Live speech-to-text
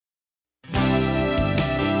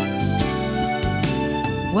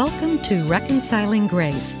Welcome to Reconciling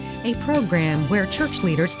Grace, a program where church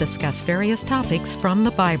leaders discuss various topics from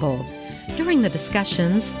the Bible. During the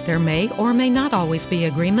discussions, there may or may not always be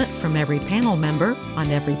agreement from every panel member on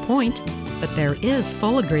every point, but there is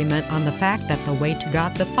full agreement on the fact that the way to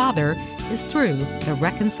God the Father is through the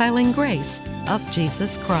reconciling grace of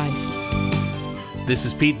Jesus Christ. This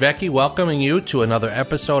is Pete Vecchi welcoming you to another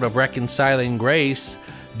episode of Reconciling Grace.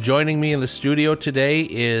 Joining me in the studio today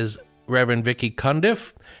is Reverend Vicki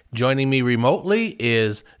Cundiff. Joining me remotely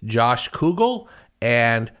is Josh Kugel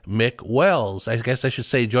and Mick Wells. I guess I should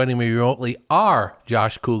say joining me remotely are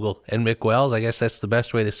Josh Kugel and Mick Wells. I guess that's the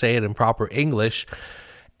best way to say it in proper English.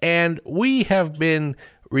 And we have been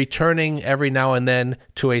returning every now and then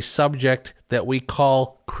to a subject that we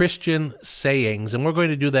call Christian sayings, and we're going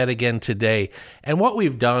to do that again today. And what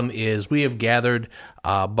we've done is we have gathered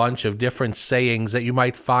a bunch of different sayings that you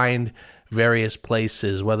might find various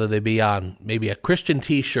places, whether they be on maybe a Christian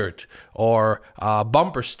t-shirt or a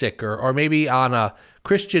bumper sticker, or maybe on a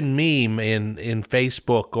Christian meme in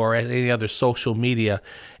Facebook or any other social media,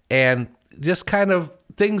 and just kind of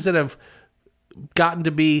things that have gotten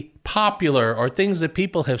to be popular or things that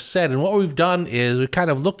people have said. And what we've done is we've kind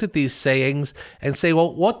of looked at these sayings and say,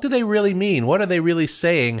 well, what do they really mean? What are they really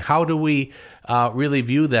saying? How do we really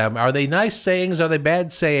view them? Are they nice sayings? Are they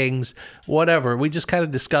bad sayings? Whatever. We just kind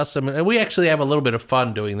of discuss them. And we actually have a little bit of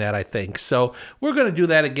fun doing that, I think. So we're going to do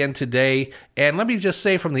that again today. And let me just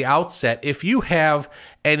say from the outset, if you have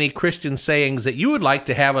any Christian sayings that you would like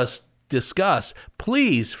to have us discuss,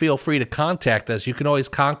 please feel free to contact us. You can always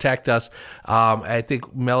contact us. I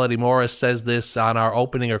think Melody Morris says this on our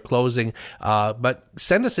opening or closing, but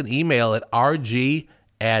send us an email at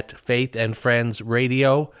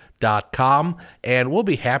rg@faithandfriendsradio.com, and we'll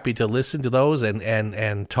be happy to listen to those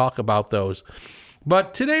and talk about those.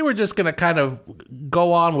 But today we're just going to kind of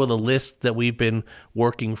go on with a list that we've been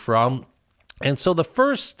working from. And so the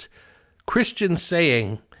first Christian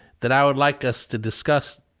saying that I would like us to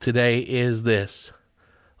discuss today is this: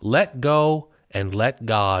 let go and let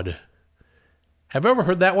God. Have you ever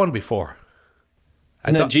heard that one before?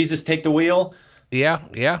 Let Jesus take the wheel? Yeah.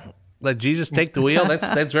 Let Jesus take the wheel.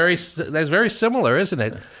 That's very similar, isn't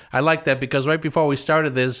it? I like that because right before we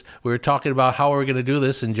started this, we were talking about how we're going to do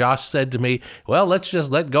this, and Josh said to me, "Well, let's just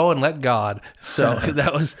let go and let God." So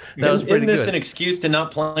that was pretty good. Isn't this an excuse to not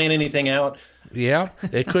plan anything out? Yeah,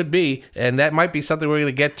 it could be, and that might be something we're going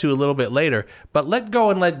to get to a little bit later. But let go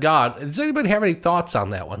and let God. Does anybody have any thoughts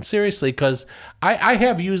on that one? Seriously, because I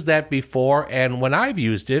have used that before, and when I've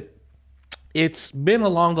used it, it's been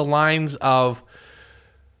along the lines of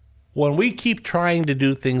when we keep trying to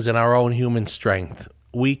do things in our own human strength,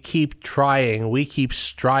 we keep trying, we keep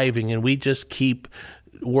striving, and we just keep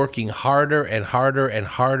working harder and harder and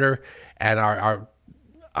harder, and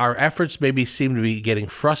our efforts maybe seem to be getting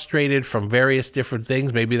frustrated from various different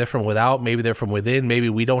things. Maybe they're from without, maybe they're from within, maybe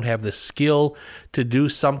we don't have the skill to do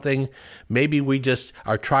something. Maybe we just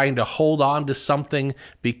are trying to hold on to something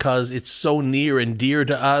because it's so near and dear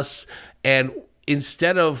to us. And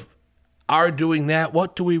instead of our doing that,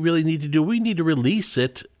 what do we really need to do? We need to release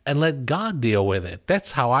it and let God deal with it.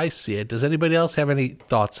 That's how I see it. Does anybody else have any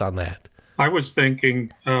thoughts on that? I was thinking,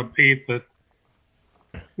 Pete, that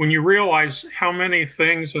when you realize how many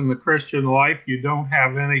things in the Christian life you don't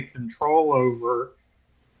have any control over,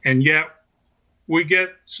 and yet we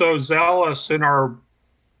get so zealous in our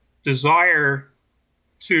desire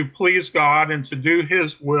to please God and to do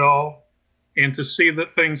His will and to see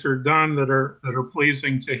that things are done that are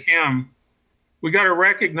pleasing to Him, we got to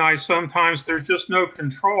recognize sometimes there's just no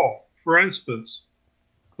control. For instance,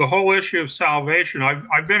 the whole issue of salvation.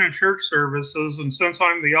 I've been in church services, and since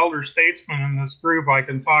I'm the elder statesman in this group, I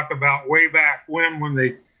can talk about way back when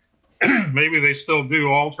they, maybe they still do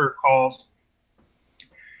altar calls.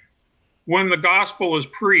 When the gospel is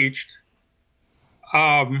preached,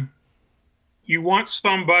 you want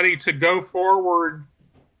somebody to go forward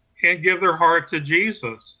and give their heart to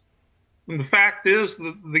Jesus. And the fact is,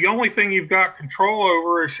 the only thing you've got control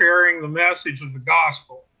over is sharing the message of the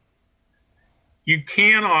gospel. You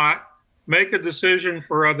cannot make a decision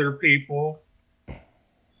for other people.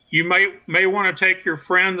 You may want to take your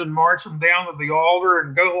friend and march them down to the altar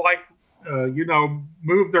and go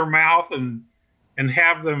move their mouth and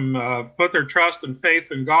have them put their trust and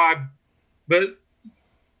faith in God. But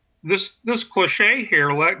this cliche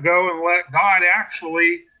here, let go and let God,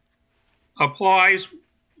 actually applies.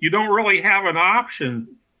 You don't really have an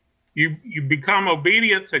option. You become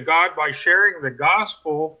obedient to God by sharing the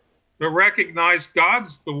gospel, but recognize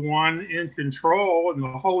God's the one in control, and the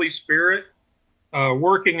Holy Spirit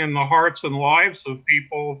working in the hearts and lives of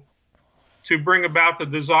people to bring about the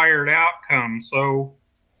desired outcome. So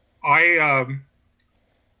I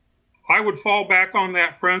would fall back on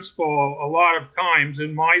that principle a lot of times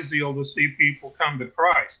in my zeal to see people come to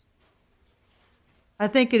Christ. I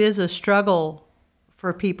think it is a struggle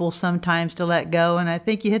for people sometimes to let go. And I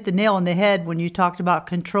think you hit the nail on the head when you talked about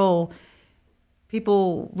control.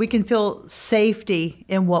 People, we can feel safety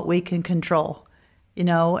in what we can control,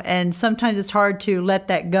 and sometimes it's hard to let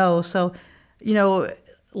that go. So,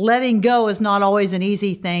 letting go is not always an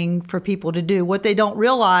easy thing for people to do. What they don't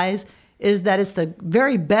realize is that it's the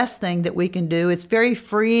very best thing that we can do. It's very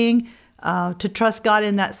freeing to trust God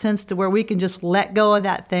in that sense, to where we can just let go of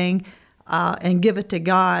that thing and give it to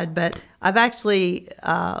God. But I've actually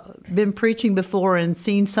been preaching before and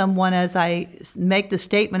seen someone, as I make the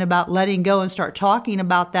statement about letting go and start talking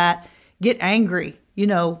about that, get angry,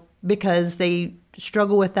 because they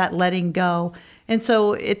struggle with that letting go. And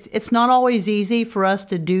so it's not always easy for us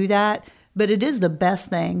to do that, but it is the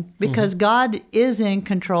best thing because God is in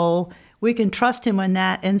control. We can trust him in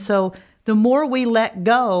that. And so the more we let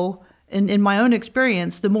go, in my own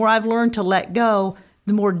experience, the more I've learned to let go,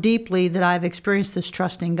 the more deeply that I've experienced this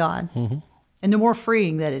trust in God, and the more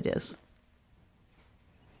freeing that it is.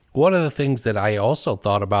 One of the things that I also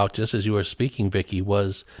thought about, just as you were speaking, Vicki,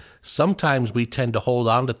 was sometimes we tend to hold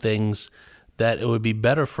on to things that it would be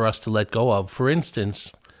better for us to let go of. For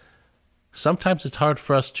instance, sometimes it's hard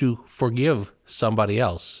for us to forgive somebody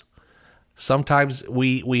else. Sometimes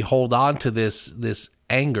we hold on to this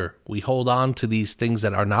anger. We hold on to these things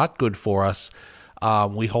that are not good for us.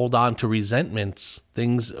 We hold on to resentments,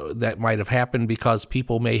 things that might have happened because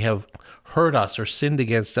people may have hurt us or sinned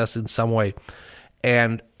against us in some way.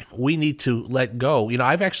 And we need to let go.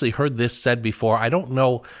 I've actually heard this said before. I don't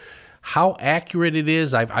know how accurate it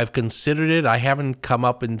is. I've considered it. I haven't come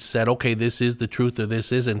up and said, okay, this is the truth or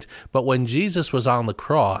this isn't. But when Jesus was on the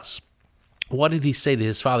cross, what did he say to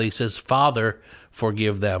his Father? He says, Father,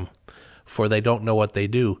 forgive them, for they don't know what they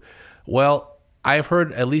do. Well, I've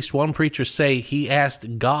heard at least one preacher say he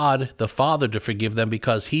asked God, the Father, to forgive them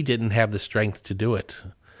because he didn't have the strength to do it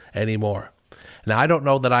anymore. Now, I don't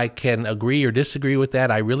know that I can agree or disagree with that.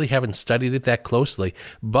 I really haven't studied it that closely.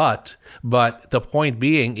 But the point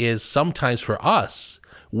being is sometimes for us,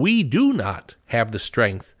 we do not have the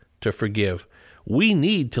strength to forgive. We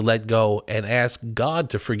need to let go and ask God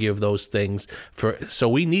to forgive those things. So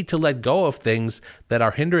we need to let go of things that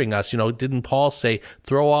are hindering us. Didn't Paul say,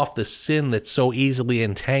 throw off the sin that so easily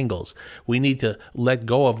entangles? We need to let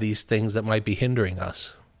go of these things that might be hindering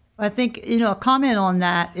us. I think, a comment on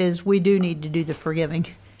that is we do need to do the forgiving.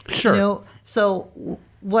 Sure. So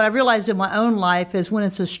what I realized in my own life is when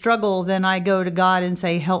it's a struggle, then I go to God and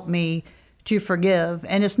say, help me to forgive.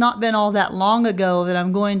 And it's not been all that long ago that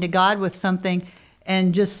I'm going to God with something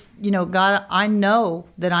and just, God, I know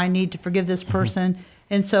that I need to forgive this person.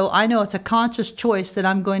 And so I know it's a conscious choice that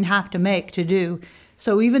I'm going to have to make to do.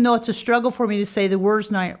 So even though it's a struggle for me to say the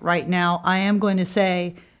words right now, I am going to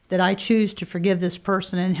say that I choose to forgive this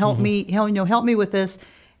person and help me with this.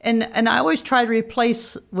 And I always try to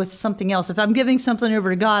replace with something else. If I'm giving something over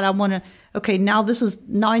to God, I want to, okay, now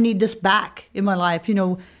I need this back in my life.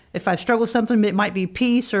 If I've struggled with something, it might be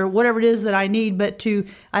peace or whatever it is that I need, but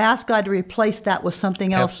I ask God to replace that with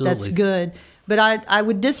something else that's good. But I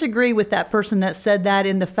would disagree with that person that said that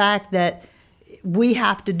in the fact that we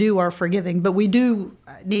have to do our forgiving, but we do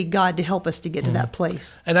need God to help us to get to that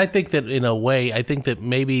place. And I think that in a way,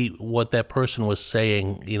 maybe what that person was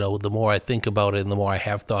saying, the more I think about it and the more I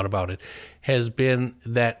have thought about it, has been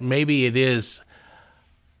that maybe it is,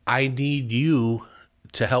 I need you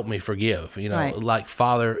to help me forgive, right. Like,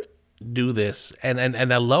 Father, do this. And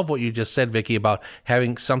I love what you just said, Vicki, about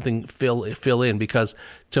having something fill in, because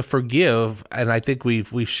to forgive, and I think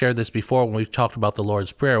we've shared this before when we've talked about the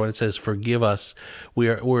Lord's Prayer, when it says forgive us,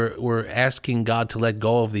 we're asking God to let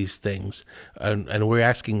go of these things, and we're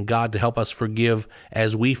asking God to help us forgive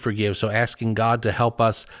as we forgive. So asking God to help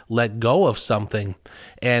us let go of something.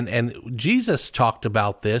 And Jesus talked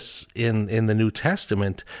about this in the New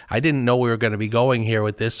Testament. I didn't know we were going to be going here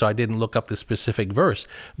with this, so I didn't look up the specific verse,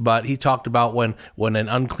 but he talked about when an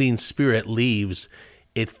unclean spirit leaves,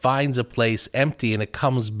 it finds a place empty and it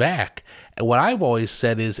comes back. And what I've always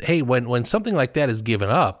said is, hey, when something like that is given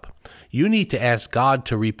up, you need to ask God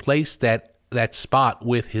to replace that spot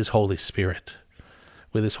with His Holy Spirit,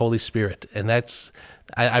 And that's,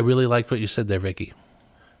 I really liked what you said there, Vicki.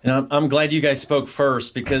 And I'm glad you guys spoke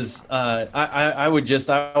first, because I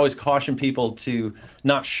always caution people to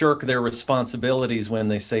not shirk their responsibilities when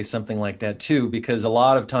they say something like that too, because a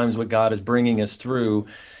lot of times what God is bringing us through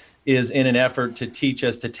is in an effort to teach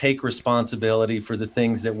us to take responsibility for the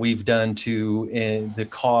things that we've done to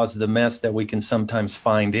cause the mess that we can sometimes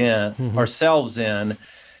find in ourselves in.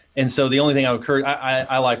 And so the only thing I would encourage,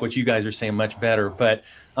 I like what you guys are saying much better, but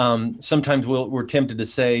sometimes we're tempted to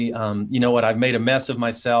say, you know what, I've made a mess of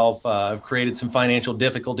myself. I've created some financial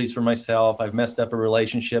difficulties for myself. I've messed up a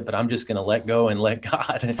relationship, but I'm just going to let go and let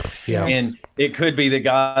God. Yeah. And it could be that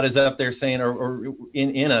God is up there saying, or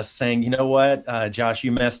in us saying, you know what, Josh,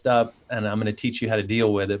 you messed up and I'm going to teach you how to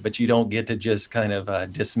deal with it, but you don't get to just kind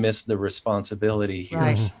of dismiss the responsibility here.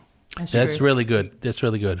 Right. That's true. really good. That's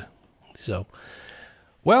really good. So,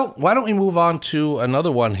 well, why don't we move on to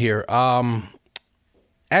another one here?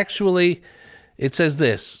 Actually, it says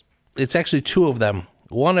this. It's actually two of them.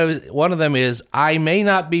 One of them is, I may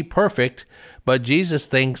not be perfect, but Jesus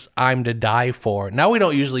thinks I'm to die for. Now, we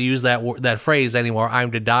don't usually use that phrase anymore,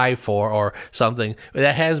 I'm to die for, or something.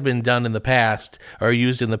 That has been done in the past, or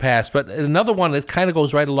used in the past. But another one that kind of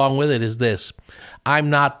goes right along with it is this. I'm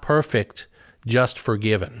not perfect, just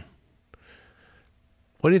forgiven.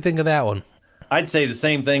 What do you think of that one? I'd say the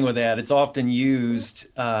same thing with that. It's often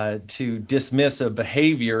used to dismiss a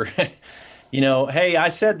behavior. You know, hey, I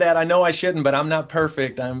said that. I know I shouldn't, but I'm not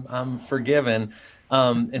perfect. I'm forgiven.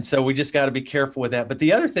 And so we just got to be careful with that. But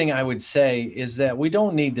the other thing I would say is that we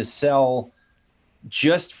don't need to sell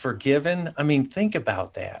just forgiven. I mean, think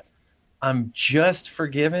about that. I'm just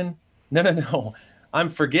forgiven. No. I'm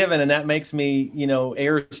forgiven, and that makes me, you know,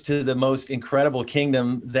 heirs to the most incredible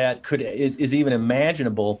kingdom that is even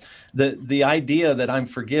imaginable. The idea that I'm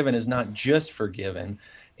forgiven is not just forgiven,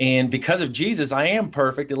 and because of Jesus, I am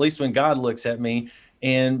perfect, at least when God looks at me,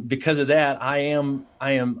 and because of that, I'm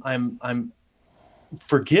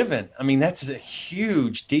forgiven. I mean, that's a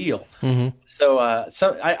huge deal. Mm-hmm. So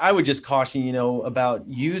I would just caution, you know, about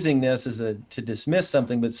using this to dismiss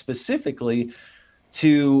something, but specifically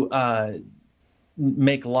to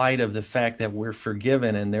make light of the fact that we're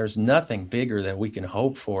forgiven, and there's nothing bigger that we can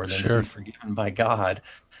hope for than to be forgiven by God.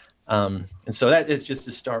 And so that is just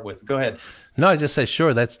to start with. Go ahead. No, I just say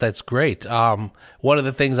sure. That's great. One of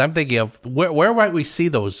the things I'm thinking of, where might we see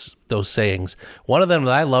those sayings? One of them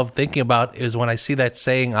that I love thinking about is when I see that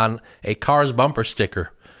saying on a car's bumper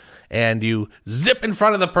sticker, and you zip in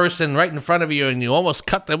front of the person right in front of you, and you almost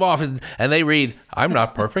cut them off, and they read, I'm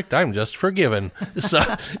not perfect, I'm just forgiven. So,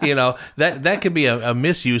 you know, that could be a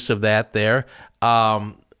misuse of that there.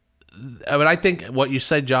 But I think what you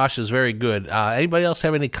said, Josh, is very good. Anybody else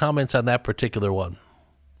have any comments on that particular one?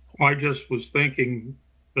 I just was thinking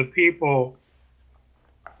the people,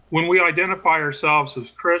 when we identify ourselves as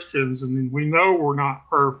Christians, and we know we're not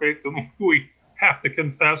perfect, and we have to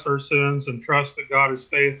confess our sins and trust that God is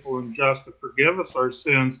faithful and just to forgive us our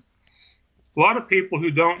sins. A lot of people who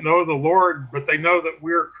don't know the Lord, but they know that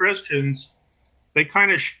we're Christians, they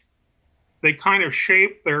kind of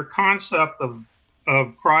shape their concept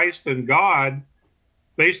of Christ and God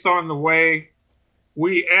based on the way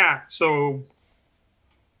we act. So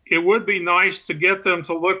it would be nice to get them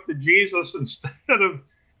to look to Jesus instead of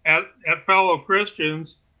at fellow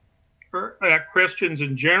Christians, or at Christians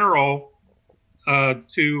in general,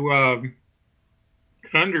 to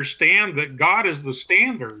understand that God is the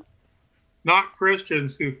standard, not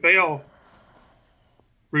Christians who fail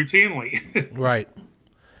routinely. Right.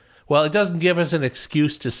 Well, it doesn't give us an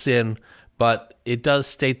excuse to sin, but it does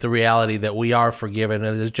state the reality that we are forgiven.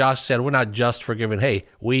 And as Josh said, we're not just forgiven. Hey,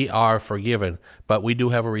 we are forgiven, but we do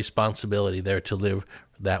have a responsibility there to live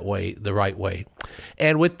that way, the right way.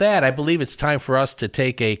 And with that, I believe it's time for us to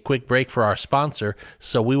take a quick break for our sponsor.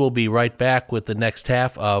 So we will be right back with the next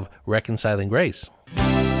half of Reconciling Grace.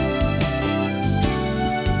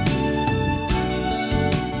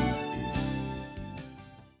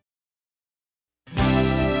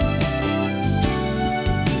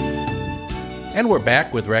 And we're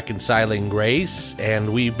back with Reconciling Grace,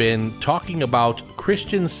 and we've been talking about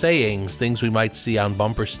Christian sayings, things we might see on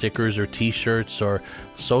bumper stickers or t-shirts or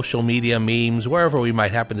social media memes, wherever we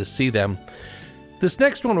might happen to see them. This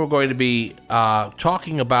next one we're going to be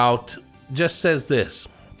talking about just says this: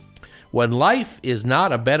 when life is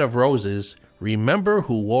not a bed of roses, remember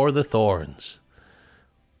who wore the thorns.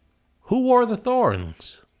 Who wore the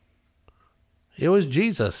thorns? It was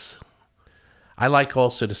Jesus. I like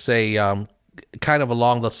also to say, kind of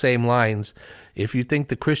along the same lines, if you think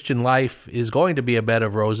the Christian life is going to be a bed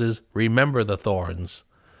of roses, remember the thorns.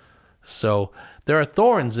 So there are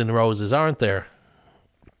thorns in roses, aren't there?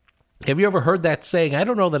 Have you ever heard that saying? I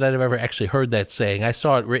don't know that I've ever actually heard that saying. I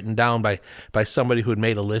saw it written down by somebody who had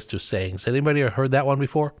made a list of sayings. Anybody ever heard that one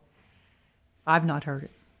before? I've not heard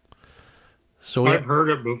it. So I've heard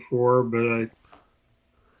it before, but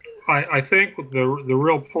I think the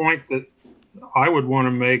real point that I would want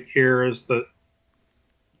to make here is that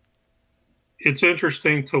it's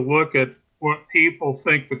interesting to look at what people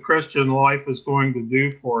think the Christian life is going to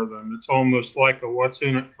do for them. It's almost like a what's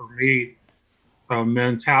in it for me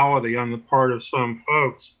mentality on the part of some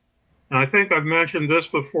folks. And I think I've mentioned this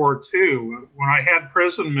before too. When I had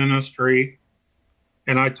prison ministry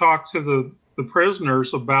and I talked to the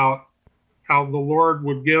prisoners about how the Lord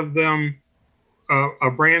would give them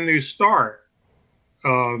a brand new start.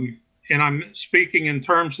 And I'm speaking in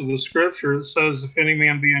terms of the scripture that says, if any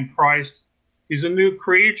man be in Christ, he's a new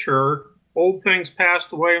creature. Old things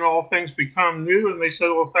passed away and all things become new. And they said,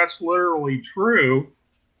 well, if that's literally true,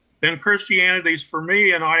 then Christianity's for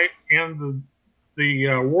me, and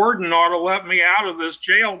the warden ought to let me out of this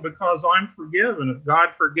jail because I'm forgiven. If God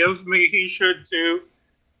forgives me, he should too,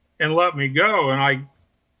 and let me go. And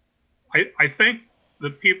I think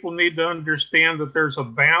that people need to understand that there's a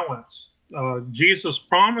balance. Jesus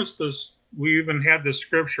promised us, we even had this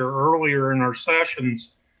scripture earlier in our sessions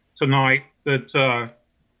tonight, that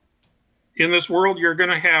in this world you're going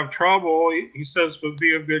to have trouble. He says, but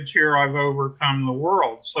be of good cheer, I've overcome the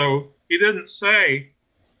world. So he didn't say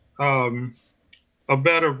a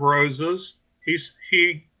bed of roses.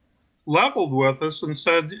 He leveled with us and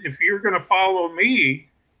said, if you're going to follow me,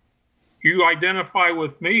 you identify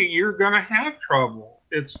with me, you're going to have trouble.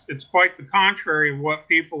 It's quite the contrary of what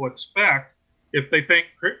people expect if they think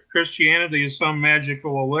Christianity is some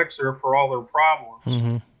magical elixir for all their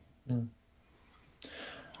problems. Mm-hmm.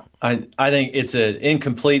 I think it's an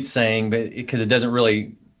incomplete saying, but because it doesn't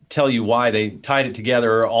really tell you why they tied it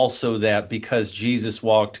together. Also, that because Jesus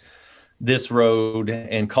walked this road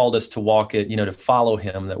and called us to walk it, to follow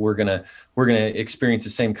him, that we're gonna experience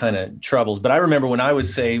the same kind of troubles. But I remember when I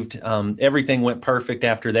was saved, everything went perfect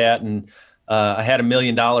after that, and I had $1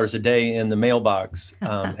 million a day in the mailbox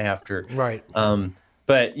after. Right.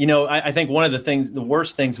 But I think one of the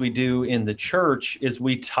worst things we do in the church is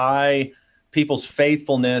we tie people's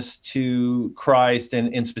faithfulness to Christ,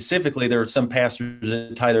 and specifically there are some pastors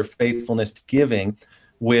that tie their faithfulness to giving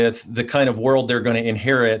with the kind of world they're going to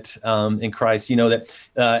inherit in Christ. That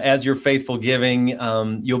as you're faithful giving,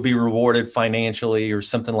 you'll be rewarded financially or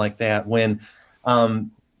something like that. When,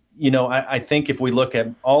 I think if we look at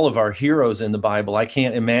all of our heroes in the Bible, I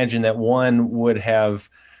can't imagine that one would have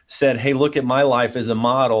said, hey, look at my life as a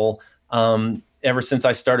model. Ever since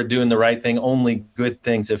I started doing the right thing, only good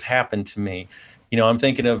things have happened to me. I'm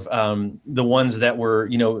thinking of the ones that were,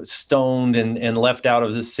 stoned and left out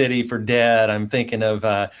of the city for dead. I'm thinking of,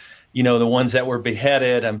 the ones that were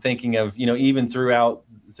beheaded. I'm thinking of, even throughout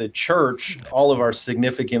the church, all of our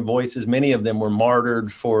significant voices, many of them were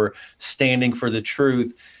martyred for standing for the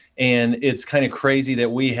truth. And it's kind of crazy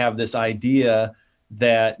that we have this idea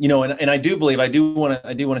that, and I do believe, I do want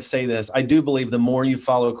to say this. I do believe the more you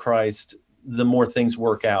follow Christ, the more things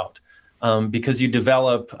work out, because you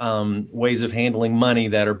develop ways of handling money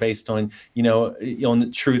that are based on, on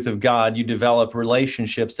the truth of God. You develop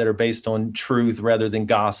relationships that are based on truth rather than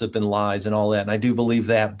gossip and lies and all that. And I do believe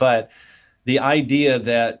that. But the idea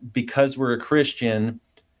that because we're a Christian,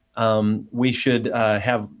 we should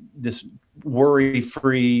have this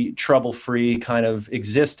worry-free, trouble-free kind of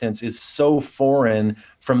existence is so foreign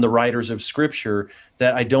from the writers of Scripture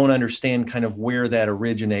that I don't understand kind of where that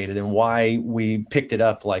originated and why we picked it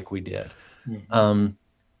up like we did. Mm-hmm.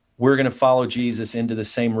 We're going to follow Jesus into the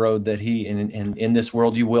same road that he, and in this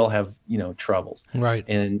world you will have, troubles. Right.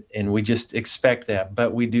 And we just expect that,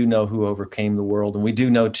 but we do know who overcame the world. And we do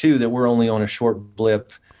know too, that we're only on a short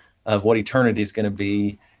blip of what eternity is going to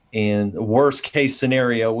be. And worst case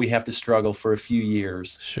scenario, we have to struggle for a few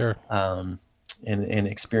years. Sure. And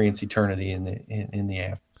experience eternity in the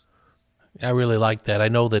after. I really like that. I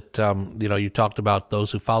know that, you talked about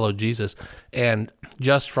those who follow Jesus, and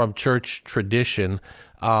just from church tradition,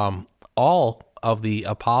 all of the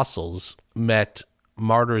apostles met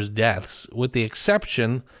martyrs' deaths, with the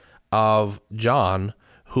exception of John,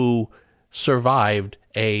 who survived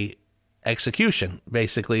a execution,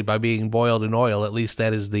 basically by being boiled in oil. At least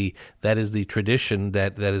that is the tradition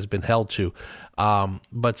that has been held to.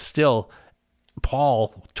 But still,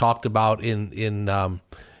 Paul talked about in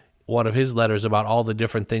one of his letters about all the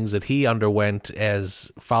different things that he underwent as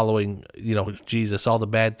following, Jesus, all the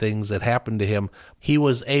bad things that happened to him. He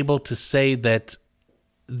was able to say that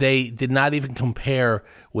they did not even compare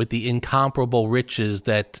with the incomparable riches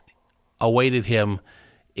that awaited him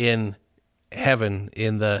in heaven,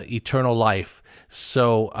 in the eternal life.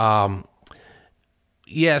 So,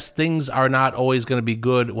 yes, things are not always going to be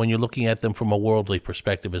good when you're looking at them from a worldly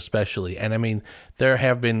perspective, especially. And I mean, there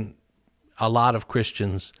have been a lot of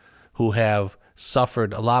Christians who have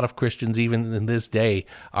suffered. A lot of Christians, even in this day,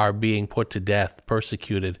 are being put to death,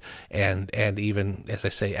 persecuted, and even, as I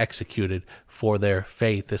say, executed for their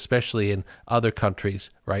faith, especially in other countries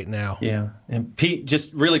right now. Yeah. And Pete,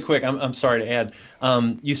 just really quick, I'm sorry to add,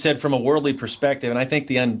 you said from a worldly perspective, and I think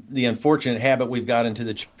the unfortunate habit we've got into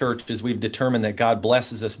the church is we've determined that God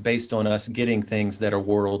blesses us based on us getting things that are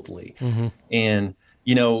worldly. Mm-hmm. And,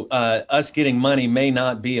 us getting money may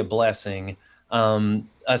not be a blessing.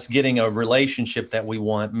 Us getting a relationship that we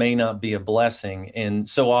want may not be a blessing. And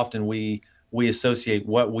so often we associate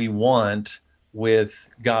what we want with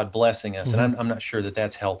God blessing us. Mm-hmm. And I'm not sure that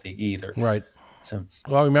that's healthy either. Right. So,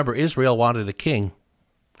 well, remember, Israel wanted a king,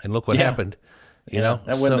 and look what happened. That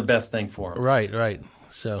wasn't the best thing for him. Right.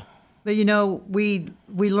 So, but we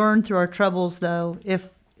learned through our troubles, though.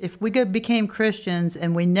 If we became Christians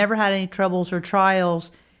and we never had any troubles or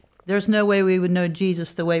trials, there's no way we would know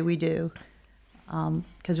Jesus the way we do.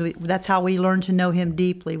 Because that's how we learn to know him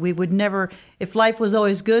deeply. We would never, if life was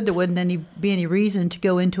always good, there wouldn't be any reason to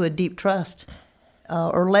go into a deep trust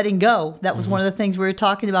or letting go. That was one of the things we were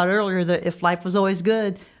talking about earlier, that if life was always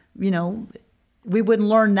good, we wouldn't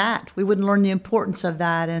learn that. We wouldn't learn the importance of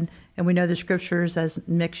that. And we know the scriptures, as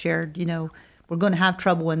Mick shared, we're going to have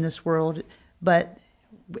trouble in this world. But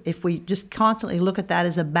if we just constantly look at that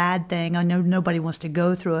as a bad thing, I know nobody wants to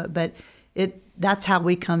go through it, but that's how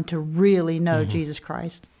we come to really know Jesus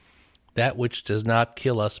Christ. That which does not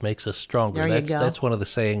kill us makes us stronger. That's one of the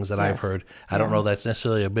sayings that I've heard. I don't know if that's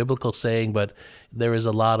necessarily a biblical saying, but there is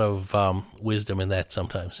a lot of wisdom in that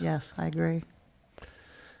sometimes. Yes, I agree.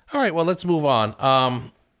 All right, well, let's move on.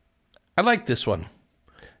 I like this one.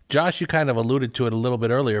 Josh, you kind of alluded to it a little bit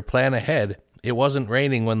earlier. Plan ahead. It wasn't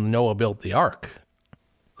raining when Noah built the ark.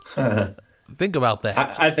 Think about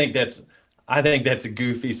that. I think that's a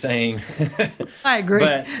goofy saying. I agree.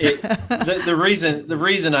 But the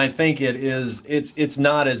reason I think it is, it's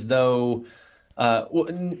not as though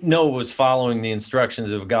Noah was following the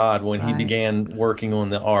instructions of God when he began working on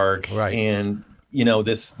the ark. Right. And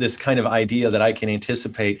this kind of idea that I can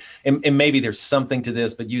anticipate, and maybe there's something to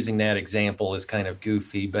this, but using that example is kind of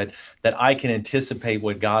goofy, but that I can anticipate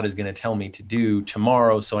what God is going to tell me to do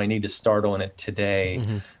tomorrow, so I need to start on it today.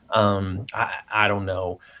 Mm-hmm. I don't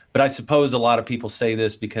know. But I suppose a lot of people say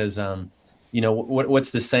this because,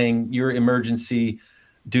 what's the saying? Your emergency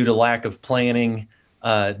due to lack of planning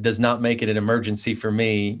does not make it an emergency for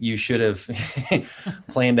me. You should have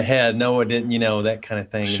planned ahead. Noah didn't, that kind of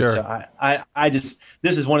thing. Sure. And so I just,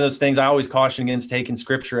 this is one of those things I always caution against taking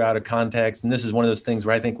scripture out of context. And this is one of those things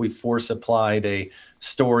where I think we force applied a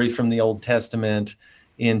story from the Old Testament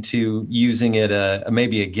into using it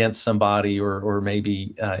maybe against somebody or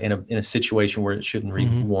maybe in a situation where it shouldn't be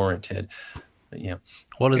warranted. But,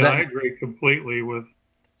 what is that? I agree completely with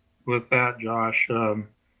that, Josh.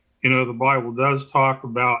 The Bible does talk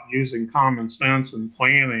about using common sense and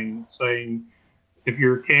planning, saying if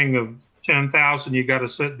you're a king of 10,000, you got to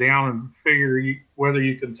sit down and figure whether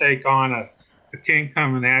you can take on a king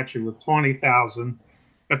coming at you with 20,000.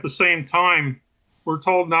 At the same time, we're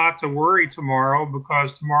told not to worry tomorrow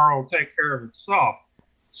because tomorrow will take care of itself.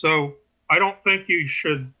 So I don't think you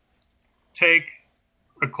should take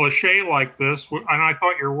a cliche like this, and I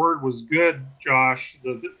thought your word was good, Josh,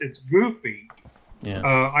 that it's goofy. Yeah.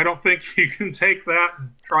 I don't think you can take that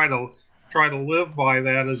and try to live by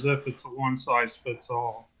that as if it's a one size fits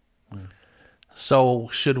all. So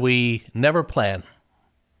should we never plan?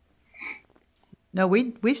 No,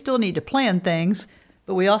 we still need to plan things,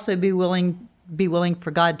 but we also be willing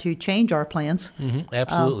for God to change our plans. Mm-hmm,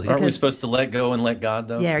 absolutely. Aren't we supposed to let go and let God,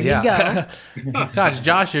 though? Yeah, you go. Gosh,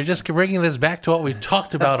 Josh, you're just bringing this back to what we've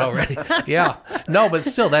talked about already. Yeah. No, but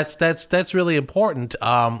still, that's really important.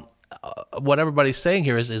 What everybody's saying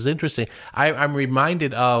here is interesting. I'm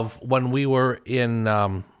reminded of when we were in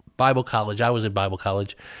Bible college. I was in Bible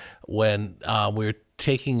college when we were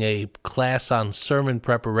taking a class on sermon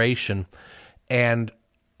preparation, and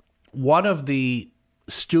one of the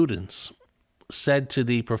students said to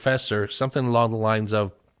the professor something along the lines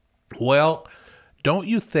of, well, don't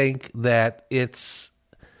you think that it's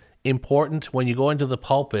important when you go into the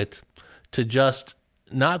pulpit to just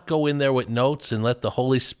not go in there with notes and let the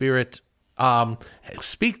Holy Spirit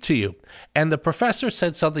speak to you? And the professor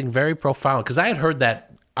said something very profound, because I had heard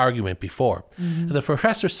that argument before. Mm-hmm. The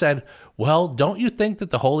professor said, well, don't you think that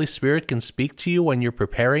the Holy Spirit can speak to you when you're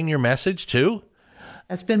preparing your message too?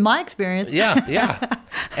 That's been my experience. Yeah.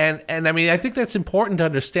 And I mean, I think that's important to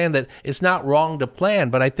understand that it's not wrong to plan,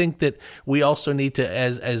 but I think that we also need to,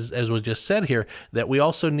 as was just said here, that we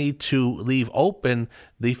also need to leave open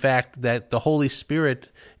the fact that the Holy Spirit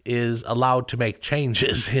is allowed to make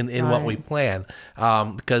changes in what we plan.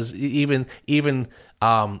 Because even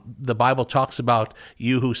the Bible talks about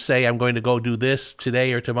you who say, I'm going to go do this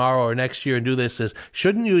today or tomorrow or next year and do this,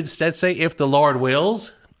 shouldn't you instead say, if the Lord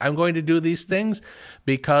wills, I'm going to do these things?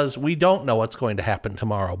 Because we don't know what's going to happen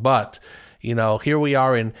tomorrow. But, here we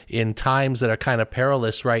are in times that are kind of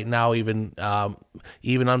perilous right now, even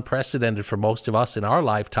unprecedented for most of us in our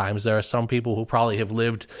lifetimes. There are some people who probably have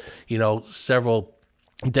lived, several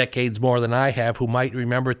decades more than I have, who might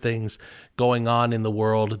remember things going on in the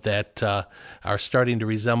world that are starting to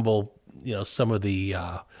resemble, some of the,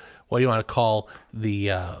 what do you want to call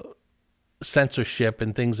the censorship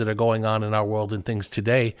and things that are going on in our world and things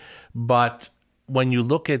today. But when you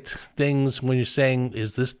look at things, when you're saying,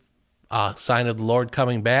 is this a sign of the Lord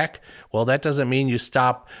coming back? Well, that doesn't mean you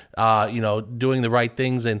stop, doing the right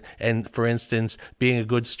things and for instance, being a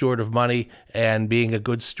good steward of money and being a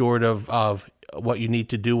good steward of what you need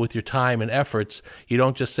to do with your time and efforts. You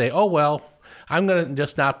don't just say, oh, well, I'm going to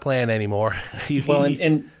just not plan anymore. Well,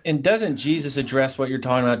 and doesn't Jesus address what you're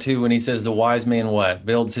talking about too when he says the wise man what?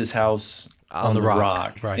 Builds his house on the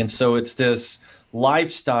rock. Right. And so it's this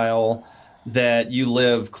lifestyle that you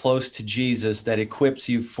live close to Jesus that equips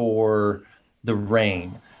you for the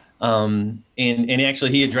rain. And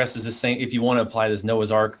actually he addresses the same, if you want to apply this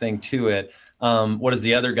Noah's Ark thing to it, what does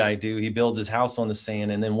the other guy do? He builds his house on the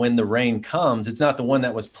sand. And then when the rain comes, it's not the one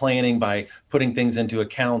that was planning by putting things into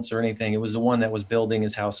accounts or anything. It was the one that was building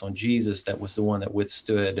his house on Jesus that was the one that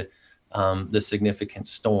withstood the significant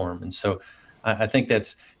storm. And so I think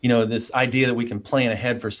that's, this idea that we can plan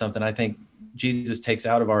ahead for something, I think Jesus takes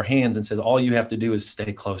out of our hands and says, all you have to do is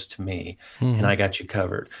stay close to me and I got you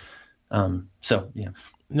covered. Yeah.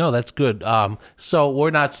 No, that's good. So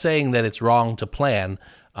we're not saying that it's wrong to plan.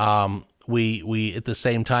 We at the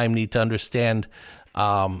same time need to understand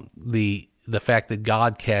the fact that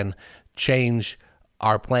God can change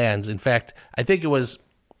our plans. In fact, I think it was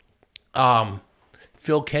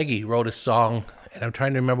Phil Keaggy wrote a song, and I'm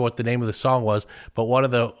trying to remember what the name of the song was, but one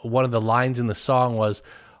of the lines in the song was,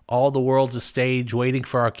 all the world's a stage waiting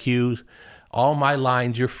for our cue. All my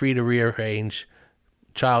lines you're free to rearrange.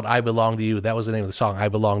 Child, I belong to you. That was the name of the song, I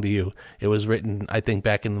Belong to You. It was written, I think,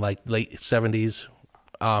 back in like late 70s,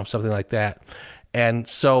 something like that. And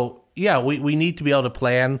so, yeah, we need to be able to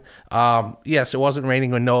plan. Yes, it wasn't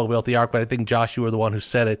raining when Noah built the ark, but I think, Josh, you were the one who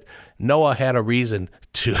said it. Noah had a reason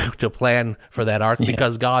to plan for that ark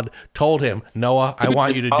because God told him, Noah, I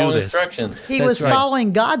want you to do this. Instructions. He was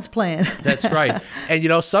following God's plan. That's right.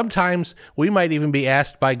 And, sometimes we might even be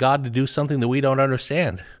asked by God to do something that we don't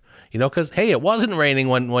understand. Because, hey, it wasn't raining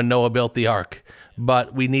when Noah built the ark,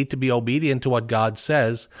 but we need to be obedient to what God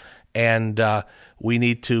says, and we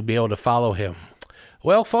need to be able to follow him.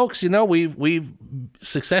 Well, folks, we've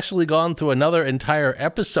successfully gone through another entire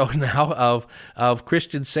episode now of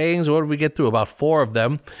Christian sayings. What did we get through? About 4 of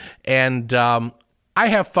them. And I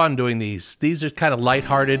have fun doing these. These are kind of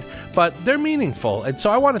lighthearted, but they're meaningful. And so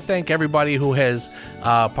I want to thank everybody who has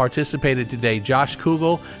participated today. Josh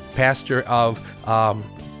Kugel, pastor of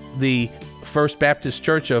the First Baptist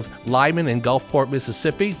Church of Lyman in Gulfport,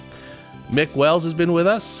 Mississippi. Mick Wells has been with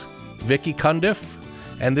us. Vicki Cundiff.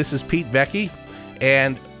 And this is Pete Vecchi.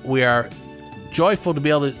 And we are joyful to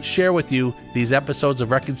be able to share with you these episodes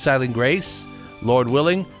of Reconciling Grace. Lord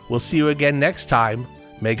willing, we'll see you again next time.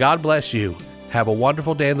 May God bless you. Have a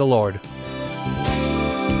wonderful day in the Lord.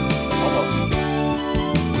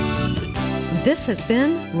 This has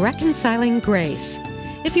been Reconciling Grace.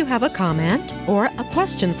 If you have a comment or a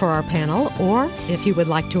question for our panel, or if you would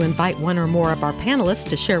like to invite one or more of our panelists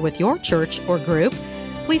to share with your church or group,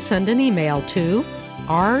 please send an email to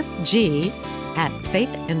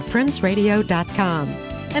rg@faithandfriendsradio.com.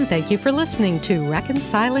 And thank you for listening to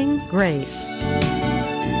Reconciling Grace.